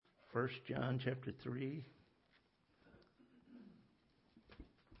1 John chapter 3.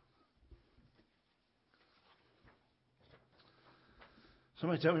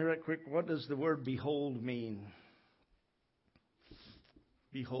 Somebody tell me right quick, what does the word behold mean?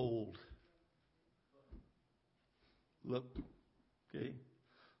 Behold. Look. Okay.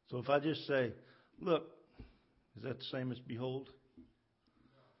 So if I just say, look, is that the same as behold?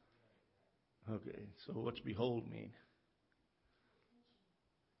 Okay. So what's behold mean?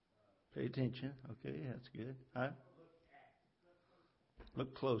 Pay attention. Okay, that's good. Huh?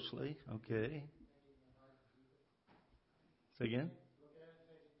 Look closely. Okay. Say again?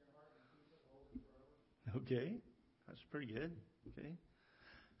 Okay. That's pretty good. Okay.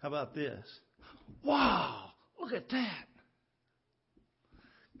 How about this? Wow! Look at that.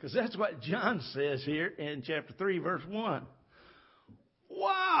 Because that's what John says here in chapter 3, verse 1.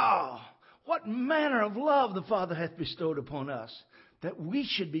 Wow! What manner of love the Father hath bestowed upon us, that we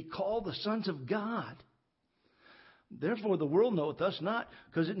should be called the sons of God. Therefore the world knoweth us not,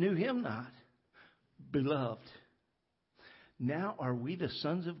 because it knew him not. Beloved, now are we the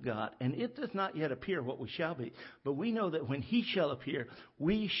sons of God, and it doth not yet appear what we shall be. But we know that when he shall appear,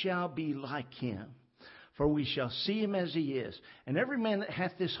 we shall be like him. For we shall see him as he is. And every man that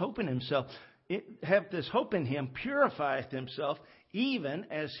hath this hope in himself, purifieth himself, even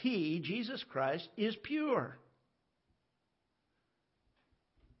as he, Jesus Christ, is pure.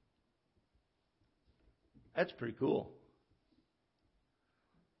 That's pretty cool.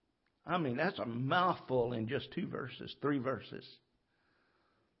 I mean, that's a mouthful in just 3 verses.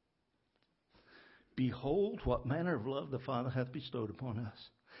 Behold, what manner of love the Father hath bestowed upon us,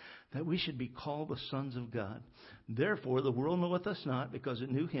 that we should be called the sons of God. Therefore the world knoweth us not, because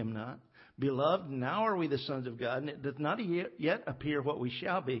it knew him not. Beloved, now are we the sons of God, and it doth not yet appear what we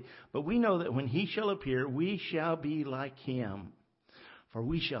shall be. But we know that when he shall appear, we shall be like him. For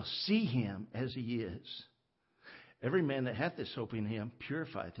we shall see him as he is. Every man that hath this hope in him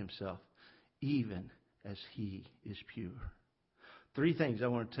purifieth himself, even as he is pure. 3 things I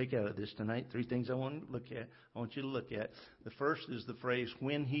want to take out of this tonight. 3 things I want to look at. I want you to look at. The first is the phrase,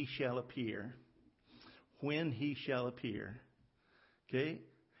 when he shall appear. When he shall appear. Okay?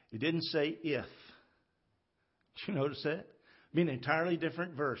 It didn't say if. Did you notice that? It'd be an entirely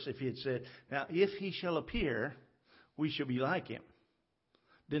different verse if he had said, now if he shall appear, we shall be like him.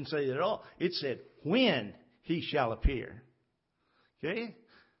 Didn't say that at all. It said, when he shall appear. Okay?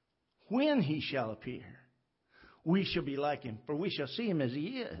 When he shall appear, we shall be like him, for we shall see him as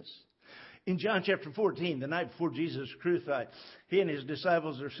he is. In John chapter 14, the night before Jesus was crucified, he and his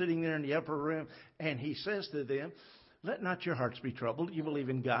disciples are sitting there in the upper room, and he says to them, let not your hearts be troubled. You believe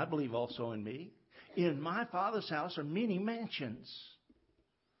in God, believe also in me. In my Father's house are many mansions.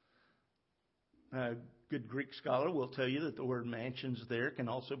 A good Greek scholar will tell you that the word mansions there can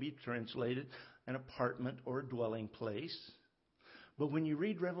also be translated an apartment or a dwelling place. But when you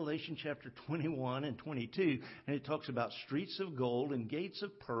read Revelation chapter 21 and 22, and it talks about streets of gold and gates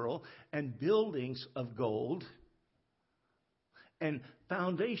of pearl and buildings of gold and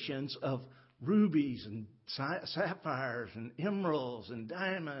foundations of rubies and sapphires and emeralds and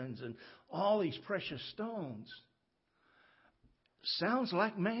diamonds and all these precious stones, sounds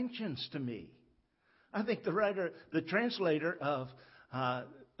like mansions to me. I think the translator of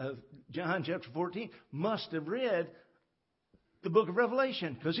John chapter 14 must have read the book of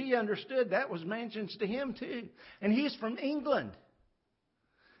Revelation, because he understood that was mansions to him too. And he's from England.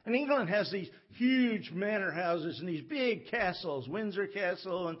 And England has these huge manor houses and these big castles, Windsor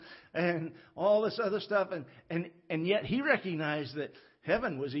Castle and all this other stuff. And yet he recognized that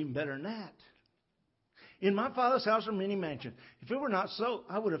heaven was even better than that. In my Father's house are many mansions. If it were not so,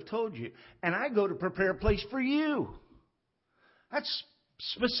 I would have told you. And I go to prepare a place for you. That's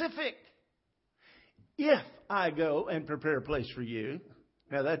specific. If I go and prepare a place for you.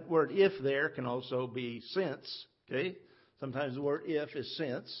 Now that word if there can also be since. Okay? Sometimes the word if is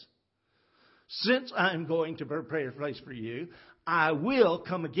since. Since I'm going to prepare a place for you, I will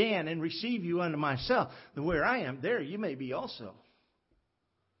come again and receive you unto myself. And where I am, there you may be also.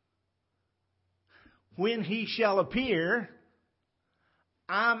 When he shall appear,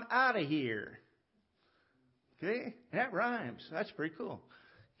 I'm out of here. Okay? That rhymes. That's pretty cool.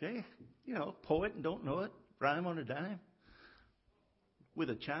 Okay? You know, poet and don't know it. Rhyme on a dime. With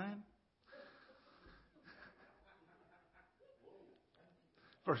a chime.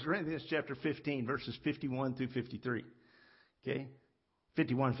 1 Corinthians chapter 15, verses 51 through 53. Okay?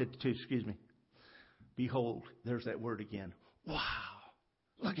 51, 52, excuse me. Behold, there's that word again. Wow.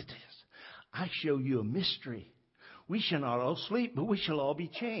 Look at this. I show you a mystery. We shall not all sleep, but we shall all be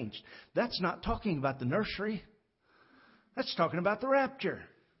changed. That's not talking about the nursery. That's talking about the rapture.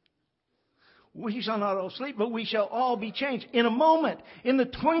 We shall not all sleep, but we shall all be changed in a moment, in the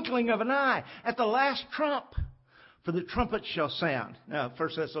twinkling of an eye, at the last trump. For the trumpet shall sound. Now, 1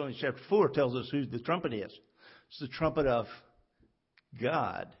 Thessalonians chapter 4 tells us who the trumpet is. It's the trumpet of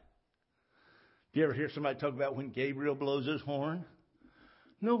God. Do you ever hear somebody talk about when Gabriel blows his horn?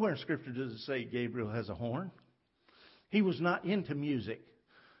 Nowhere in Scripture does it say Gabriel has a horn. He was not into music.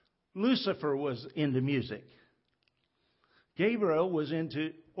 Lucifer was into music. Gabriel was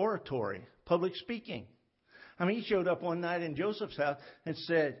into oratory, public speaking. I mean, he showed up one night in Joseph's house and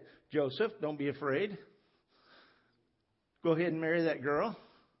said, Joseph, don't be afraid. Go ahead and marry that girl,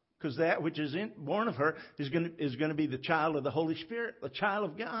 because that which is born of her is going to be the child of the Holy Spirit, the child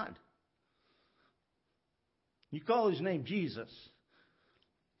of God. You call his name Jesus.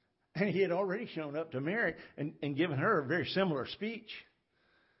 And he had already shown up to Mary and given her a very similar speech.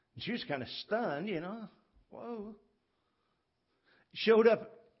 And she was kind of stunned, Whoa. Showed up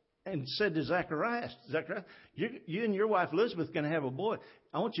and said to Zacharias, you and your wife Elizabeth are going to have a boy.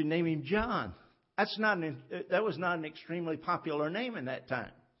 I want you to name him John. That was not an extremely popular name in that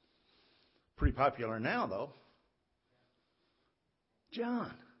time. Pretty popular now, though.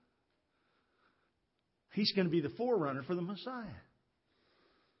 John. He's going to be the forerunner for the Messiah.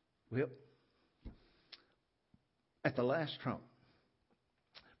 Well, at the last trump,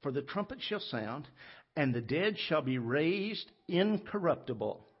 for the trumpet shall sound, and the dead shall be raised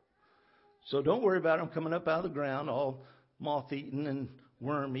incorruptible. So don't worry about them coming up out of the ground, all moth-eaten and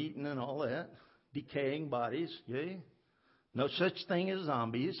worm-eaten and all that. Decaying bodies. Yeah? No such thing as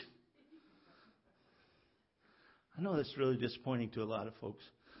zombies. I know that's really disappointing to a lot of folks.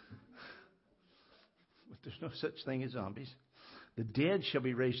 But there's no such thing as zombies. The dead shall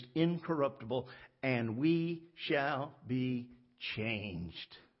be raised incorruptible, and we shall be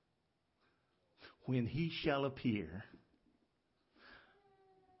changed when he shall appear.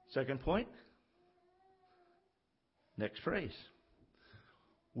 Second point. Next phrase.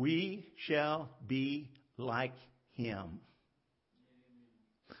 We shall be like him.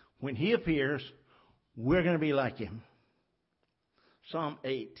 When he appears, we're going to be like him. Psalm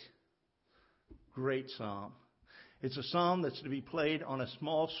 8. Great psalm. It's a psalm that's to be played on a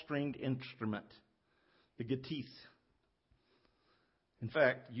small stringed instrument, the Getith. In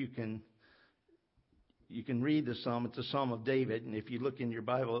fact, you can read the psalm. It's a psalm of David, and if you look in your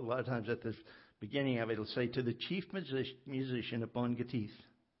Bible, a lot of times at the beginning of it, it'll say, to the chief musician upon Getith,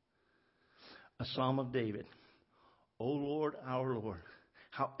 a psalm of David. O Lord, our Lord,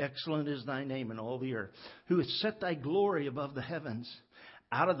 how excellent is thy name in all the earth, who has set thy glory above the heavens.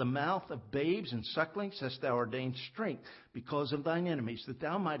 Out of the mouth of babes and sucklings hast thou ordained strength because of thine enemies, that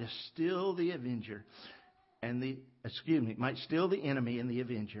thou mightest still the avenger and might still the enemy and the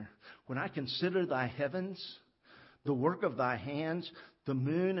avenger. When I consider thy heavens, the work of thy hands, the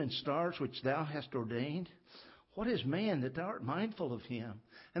moon and stars which thou hast ordained, what is man that thou art mindful of him,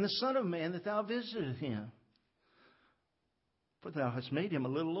 and the son of man that thou visited him? For thou hast made him a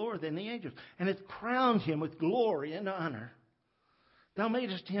little lower than the angels, and hast crowned him with glory and honor. Thou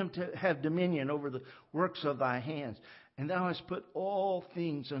madest him to have dominion over the works of thy hands, and thou hast put all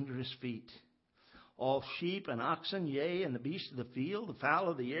things under his feet. All sheep and oxen, yea, and the beasts of the field, the fowl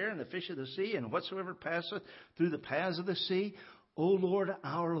of the air, and the fish of the sea, and whatsoever passeth through the paths of the sea. O Lord,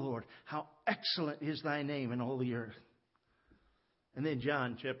 our Lord, how excellent is thy name in all the earth. And then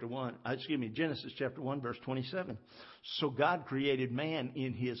Genesis chapter 1, verse 27. So God created man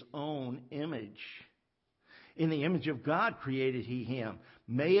in his own image. In the image of God created he him.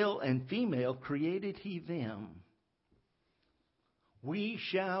 Male and female created he them. We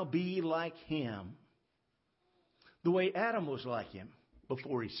shall be like him. The way Adam was like him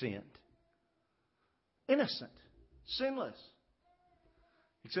before he sinned. Innocent. Sinless.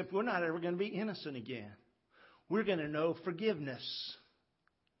 Except we're not ever going to be innocent again. We're going to know forgiveness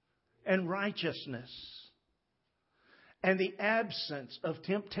and righteousness and the absence of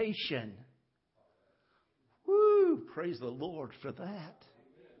temptation. Woo! Praise the Lord for that.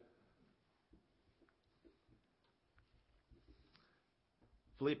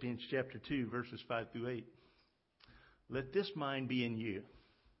 Philippians chapter 2, verses 5 through 8. Let this mind be in you,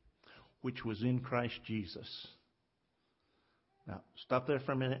 which was in Christ Jesus. Now, stop there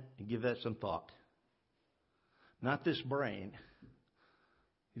for a minute and give that some thought. Not this brain.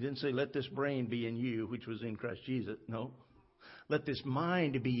 He didn't say, let this brain be in you, which was in Christ Jesus. No. Let this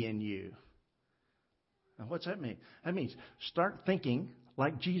mind be in you. Now, what's that mean? That means start thinking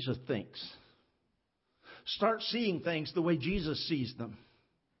like Jesus thinks. Start seeing things the way Jesus sees them.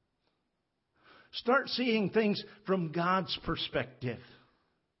 Start seeing things from God's perspective.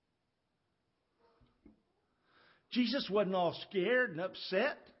 Jesus wasn't all scared and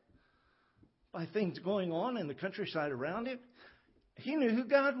upset by things going on in the countryside around him. He knew who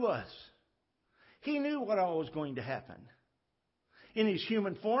God was. He knew what all was going to happen. In his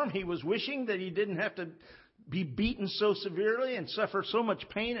human form, he was wishing that he didn't have to be beaten so severely and suffer so much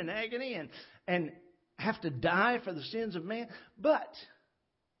pain and agony and have to die for the sins of man. But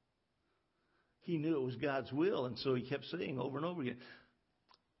he knew it was God's will, and so he kept saying over and over again,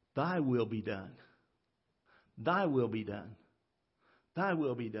 Thy will be done. Thy will be done. Thy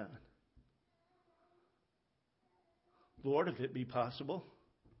will be done. Lord, if it be possible,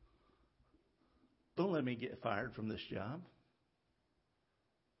 don't let me get fired from this job.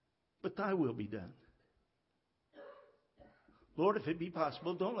 But Thy will be done. Lord, if it be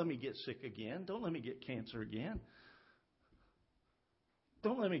possible, don't let me get sick again. Don't let me get cancer again.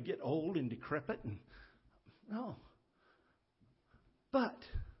 Don't let me get old and decrepit. No. But,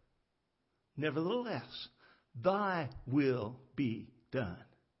 nevertheless, Thy will be done.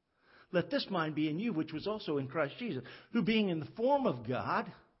 Let this mind be in you, which was also in Christ Jesus, who being in the form of God,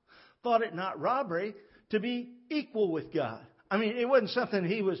 thought it not robbery to be equal with God. I mean, it wasn't something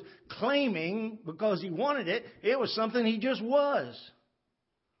he was claiming because he wanted it. It was something he just was.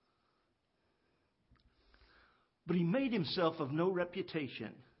 But he made himself of no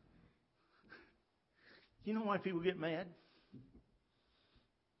reputation. You know why people get mad?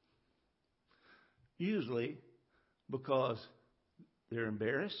 Usually because they're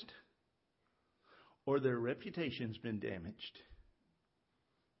embarrassed or their reputation's been damaged.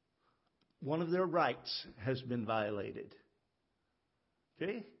 One of their rights has been violated.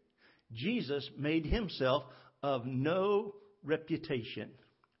 Okay? Jesus made himself of no reputation.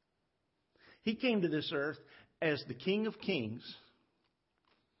 He came to this earth as the King of Kings.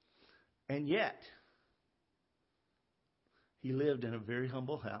 And yet, he lived in a very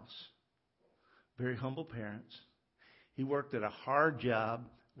humble house. Very humble parents. He worked at a hard job.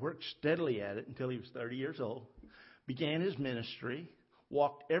 Worked steadily at it until he was 30 years old. Began his ministry.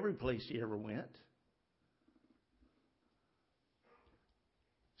 Walked every place he ever went.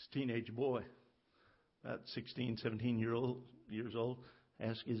 This teenage boy, about 16, 17 years old,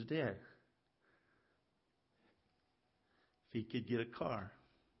 asked his dad if he could get a car.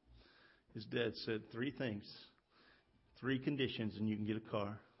 His dad said 3 things, 3 conditions, and you can get a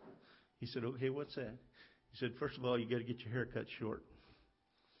car. He said, okay, what's that? He said, first of all, you got to get your hair cut short.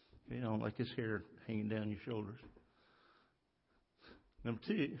 You know, like his hair hanging down your shoulders. Number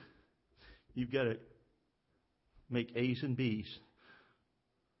 2, you've got to make A's and B's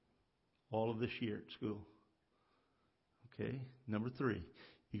all of this year at school. Okay. Number 3,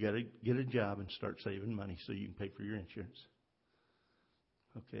 you got to get a job and start saving money so you can pay for your insurance.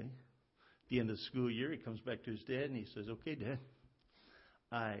 Okay. At the end of the school year, he comes back to his dad and he says, okay, Dad,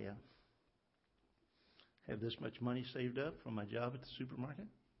 I have this much money saved up from my job at the supermarket.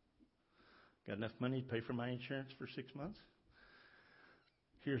 Got enough money to pay for my insurance for 6 months.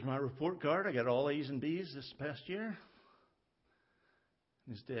 Here's my report card. I got all A's and B's this past year.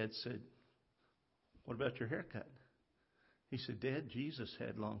 And his dad said, what about your haircut? He said, Dad, Jesus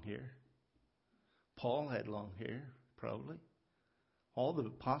had long hair. Paul had long hair, probably. All the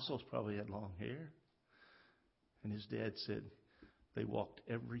apostles probably had long hair. And his dad said, they walked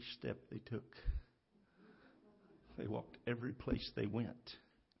every step they took. They walked every place they went.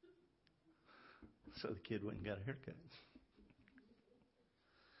 So the kid went and got a haircut.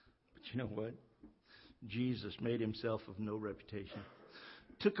 But you know what? Jesus made himself of no reputation.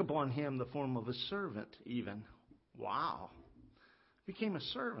 Took upon him the form of a servant even. Wow. Became a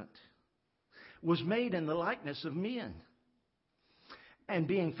servant. Was made in the likeness of men. And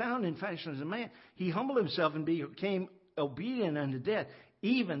being found in fashion as a man, he humbled himself and became obedient unto death,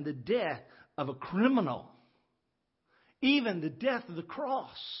 even the death of a criminal. Even the death of the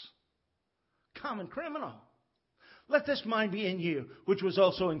cross. Common criminal. Let this mind be in you, which was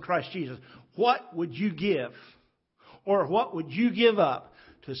also in Christ Jesus. What would you give? Or what would you give up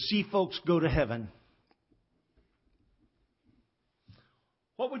to see folks go to heaven?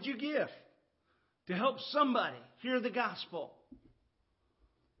 What would you give to help somebody hear the gospel?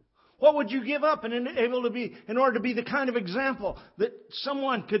 What would you give up in order to be the kind of example that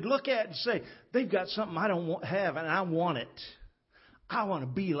someone could look at and say, they've got something I don't have and I want it. I want to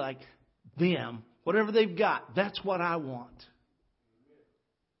be like them. Whatever they've got, that's what I want.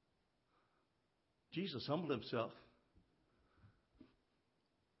 Jesus humbled himself.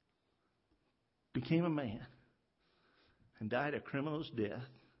 Became a man. And died a criminal's death.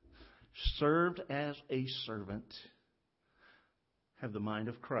 Served as a servant. Have the mind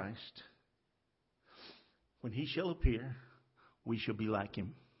of Christ. When he shall appear, we shall be like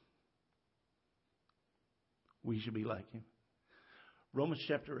him. We shall be like him. Romans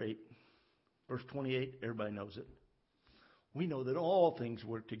chapter 8. Verse 28, everybody knows it. We know that all things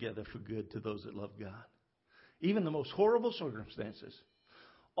work together for good to those that love God. Even the most horrible circumstances.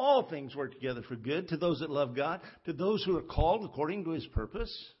 All things work together for good to those that love God, to those who are called according to His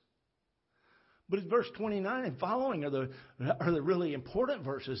purpose. But in verse 29 and following are the really important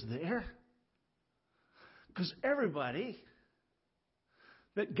verses there. Because everybody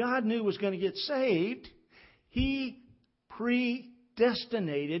that God knew was going to get saved, He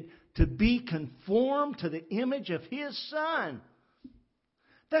predestinated to be conformed to the image of His Son.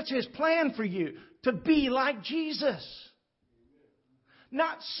 That's His plan for you, to be like Jesus.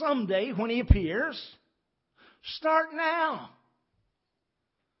 Not someday when He appears. Start now.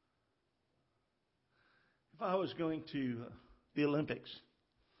 If I was going to the Olympics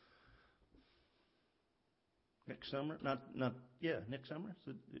next summer, next summer.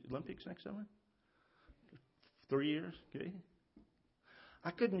 Is the Olympics next summer? 3 years, okay. I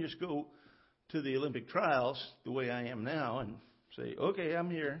couldn't just go to the Olympic trials the way I am now and say, okay,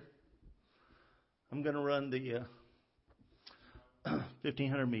 I'm here. I'm going to run the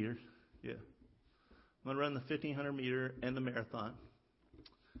 1,500 meters. Yeah. I'm going to run the 1,500 meter and the marathon.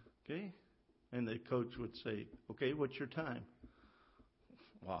 Okay? And the coach would say, okay, what's your time?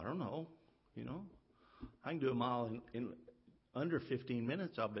 Well, I don't know. I can do a mile in under 15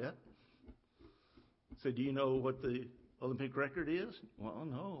 minutes, I'll bet. So do you know what the Olympic record is? Well,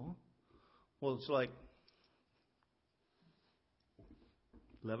 no. Well, it's like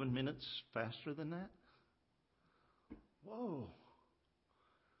 11 minutes faster than that. Whoa.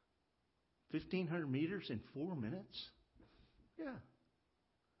 1,500 meters in 4 minutes? Yeah.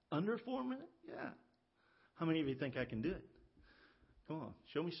 Under 4 minutes? Yeah. How many of you think I can do it? Come on.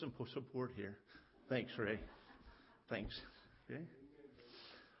 Show me some support here. Thanks, Ray. Thanks. Okay.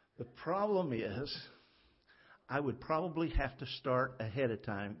 The problem is, I would probably have to start ahead of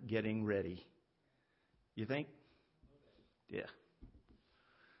time getting ready. You think? Yeah.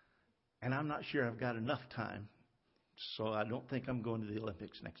 And I'm not sure I've got enough time, so I don't think I'm going to the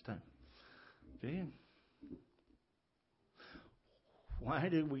Olympics next time. Okay? Why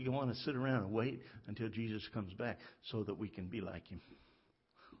do we want to sit around and wait until Jesus comes back so that we can be like Him?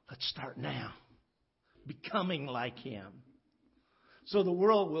 Let's start now. Becoming like Him. So the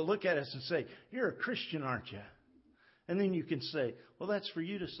world will look at us and say, you're a Christian, aren't you? And then you can say, well, that's for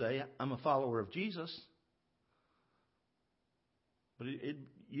you to say. I'm a follower of Jesus. But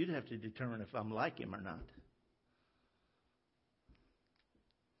you'd have to determine if I'm like Him or not.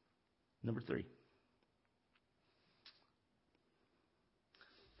 Number 3.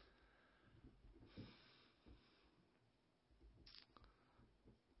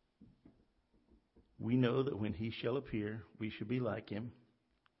 We know that when He shall appear, we shall be like Him,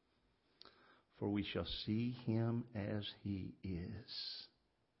 for we shall see Him as He is.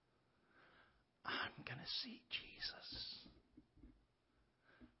 I'm going to see Jesus.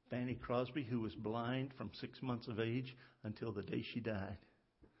 Fanny Crosby, who was blind from 6 months of age until the day she died,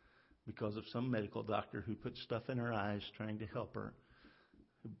 because of some medical doctor who put stuff in her eyes trying to help her,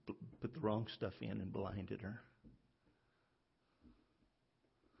 who put the wrong stuff in and blinded her,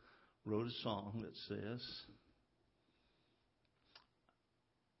 wrote a song that says,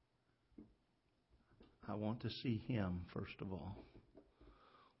 I want to see Him first of all.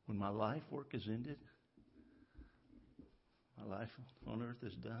 When my life work is ended, my life on earth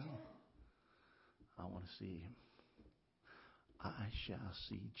is done, I want to see Him. I shall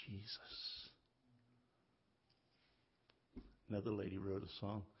see Jesus. Another lady wrote a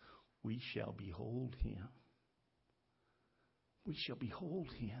song, we shall behold Him. We shall behold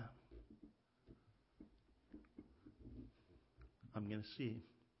Him. I'm going to see Him.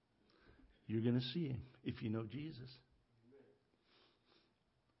 You're going to see Him if you know Jesus.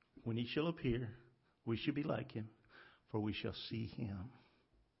 When He shall appear, we shall be like Him, for we shall see Him.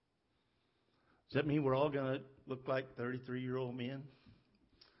 Does that mean we're all going to look like 33-year-old men?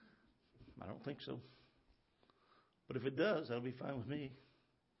 I don't think so. But if it does, that'll be fine with me.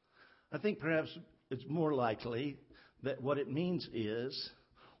 I think perhaps it's more likely that what it means is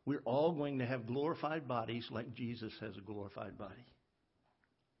we're all going to have glorified bodies like Jesus has a glorified body.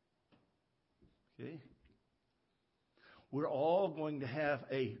 Okay? We're all going to have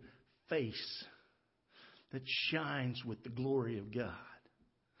a face that shines with the glory of God.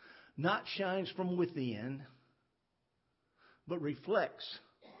 Not shines from within, but reflects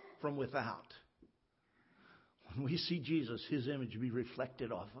from without. When we see Jesus, His image be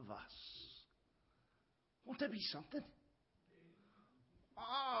reflected off of us. Won't that be something?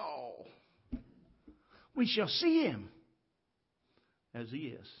 Oh! We shall see Him as He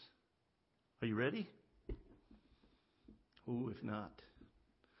is. Are you ready? Oh, if not,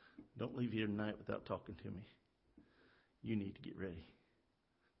 don't leave here tonight without talking to me. You need to get ready,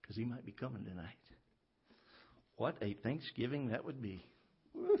 because he might be coming tonight. What a Thanksgiving that would be.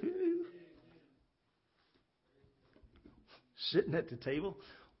 Woo-hoo. Sitting at the table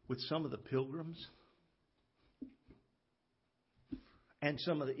with some of the pilgrims and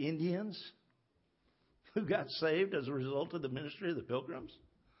some of the Indians who got saved as a result of the ministry of the pilgrims.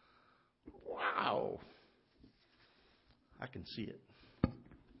 Wow. I can see it.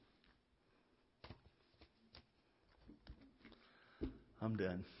 I'm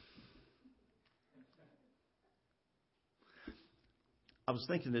done. I was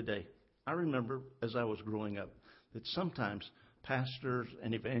thinking today, I remember as I was growing up that sometimes pastors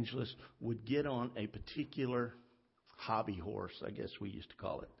and evangelists would get on a particular hobby horse, I guess we used to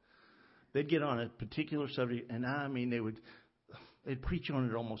call it. They'd get on a particular subject, and I mean, they'd preach on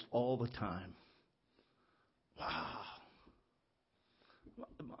it almost all the time. Wow.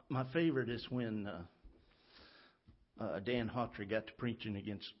 My favorite is when Dan Hawtrey got to preaching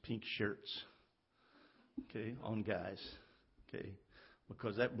against pink shirts, okay, on guys, okay,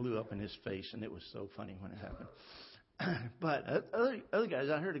 because that blew up in his face, and it was so funny when it happened. But other guys,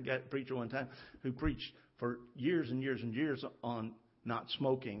 I heard a preacher one time who preached for years and years and years on not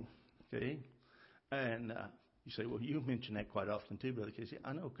smoking, okay, and you say, well, you mention that quite often too, Brother Casey.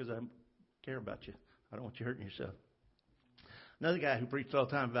 I know, because I care about you. I don't want you hurting yourself. Another guy who preached all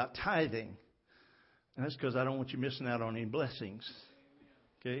the time about tithing. And that's because I don't want you missing out on any blessings.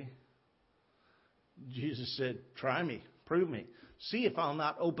 Okay? Jesus said, try me, prove me. See if I'll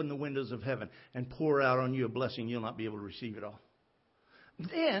not open the windows of heaven and pour out on you a blessing you'll not be able to receive it all.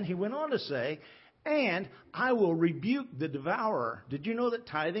 Then he went on to say, and I will rebuke the devourer. Did you know that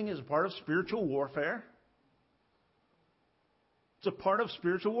tithing is a part of spiritual warfare? It's a part of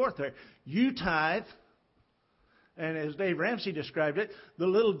spiritual warfare. You tithe. And as Dave Ramsey described it, the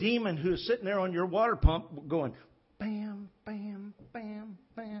little demon who's sitting there on your water pump going, bam, bam, bam,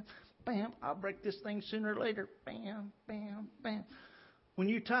 bam, bam. I'll break this thing sooner or later. Bam, bam, bam. When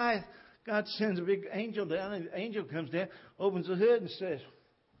you tithe, God sends a big angel down, and the angel comes down, opens the hood and says,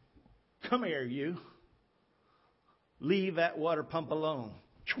 come here, you. Leave that water pump alone.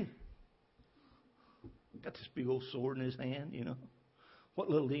 Got this big old sword in his hand, you know. What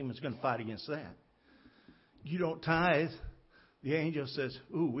little demon's going to fight against that? You don't tithe. The angel says,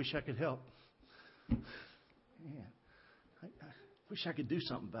 ooh, wish I could help. Man, I wish I could do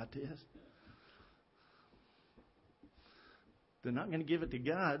something about this. They're not going to give it to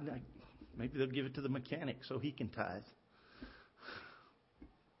God. Maybe they'll give it to the mechanic so he can tithe.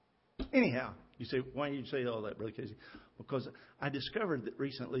 Anyhow, you say, why do you say all that, Brother Casey? Because I discovered that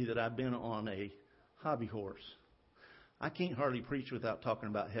recently that I've been on a hobby horse. I can't hardly preach without talking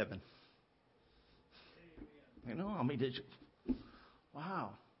about heaven. You know, I mean,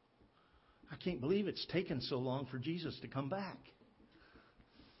 wow. I can't believe it's taken so long for Jesus to come back.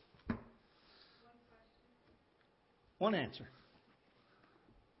 One answer.